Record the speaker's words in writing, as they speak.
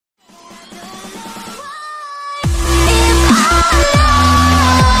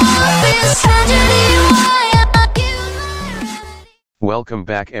Welcome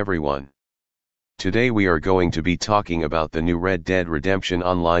back everyone. Today we are going to be talking about the new Red Dead Redemption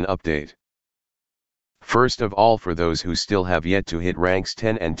Online update. First of all, for those who still have yet to hit ranks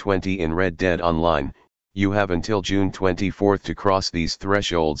 10 and 20 in Red Dead Online, you have until June 24th to cross these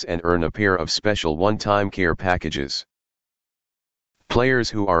thresholds and earn a pair of special one-time care packages. Players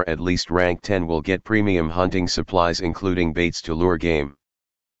who are at least rank 10 will get premium hunting supplies including baits to lure game,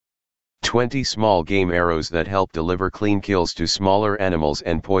 20 small game arrows that help deliver clean kills to smaller animals,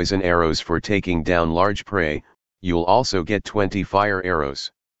 and poison arrows for taking down large prey. You'll also get 20 fire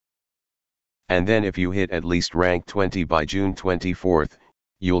arrows. And then if you hit at least rank 20 by June 24th,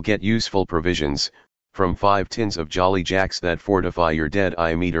 you'll get useful provisions, from 5 tins of Jolly Jacks that fortify your dead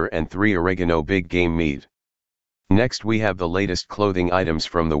eye meter and 3 oregano big game meat. Next we have the latest clothing items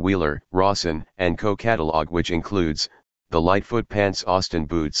from the Wheeler, Rawson & Co catalog, which includes the Lightfoot Pants Austin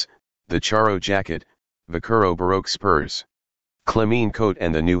Boots, the Charo Jacket, Vaquero Baroque Spurs, Clemene Coat,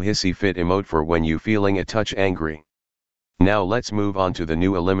 and the new Hissy Fit emote for when you feeling a touch angry. Now let's move on to the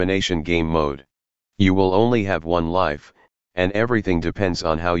new elimination game mode. You will only have one life, and everything depends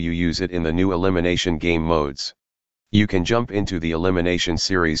on how you use it in the new elimination game modes. You can jump into the elimination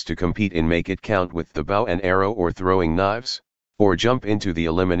series to compete in Make It Count with the bow and arrow or throwing knives, or jump into the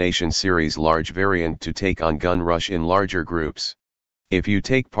elimination series large variant to take on Gun Rush in larger groups. If you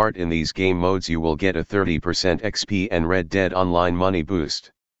take part in these game modes, you will get a 30% XP and Red Dead Online money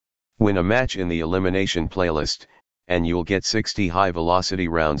boost. Win a match in the elimination playlist, and you'll get 60 high-velocity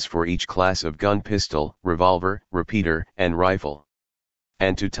rounds for each class of gun, pistol, revolver, repeater, and rifle.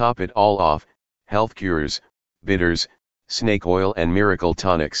 And to top it all off, health cures, bitters, snake oil and miracle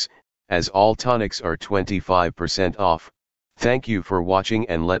tonics, as all tonics are 25% off. Thank you for watching,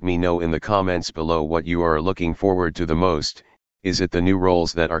 and let me know in the comments below what you are looking forward to the most. Is it the new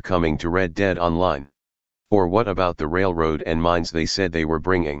roles that are coming to Red Dead Online? Or what about the railroad and mines they said they were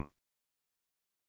bringing?